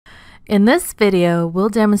In this video, we'll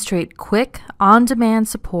demonstrate quick, on-demand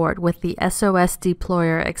support with the SOS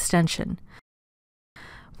Deployer extension.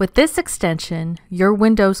 With this extension, your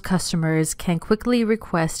Windows customers can quickly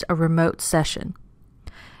request a remote session.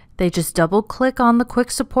 They just double-click on the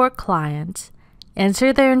Quick Support client,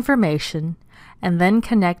 enter their information, and then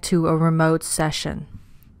connect to a remote session.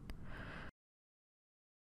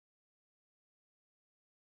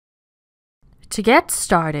 To get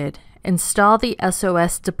started, install the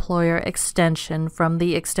SOS Deployer extension from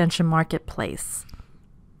the Extension Marketplace.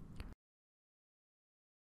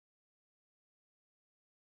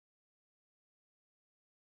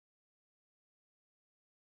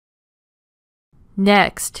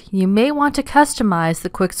 Next, you may want to customize the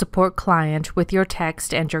Quick Support client with your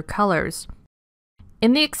text and your colors.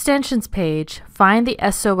 In the Extensions page, find the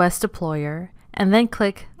SOS Deployer and then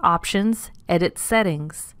click Options, Edit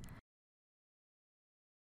Settings.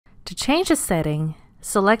 To change a setting,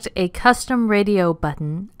 select a Custom Radio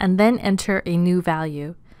button and then enter a new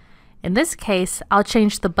value. In this case, I'll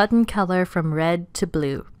change the button color from red to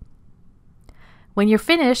blue. When you're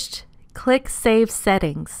finished, click Save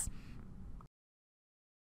Settings.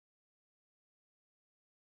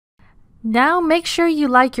 Now make sure you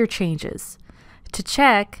like your changes. To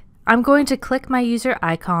check, I'm going to click my user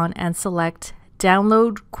icon and select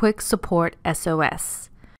Download Quick Support SOS.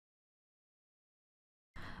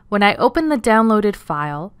 When I open the downloaded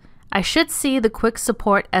file, I should see the Quick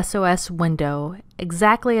Support SOS window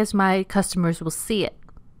exactly as my customers will see it.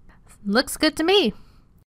 Looks good to me.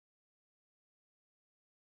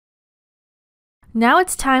 Now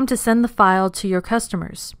it's time to send the file to your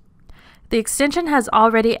customers. The extension has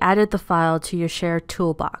already added the file to your shared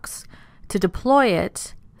toolbox. To deploy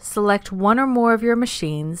it, select one or more of your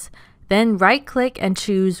machines, then right-click and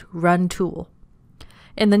choose Run Tool.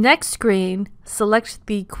 In the next screen, select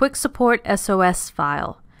the Quick Support SOS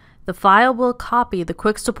file. The file will copy the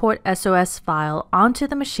Quick Support SOS file onto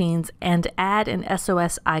the machines and add an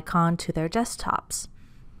SOS icon to their desktops.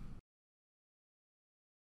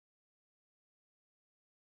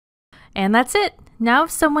 And that's it. Now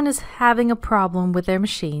if someone is having a problem with their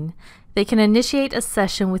machine, they can initiate a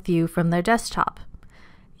session with you from their desktop.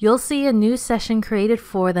 You'll see a new session created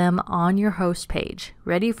for them on your host page,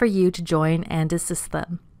 ready for you to join and assist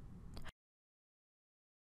them.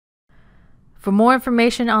 For more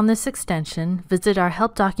information on this extension, visit our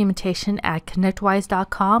help documentation at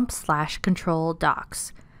connectwise.com/control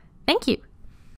docs. Thank you.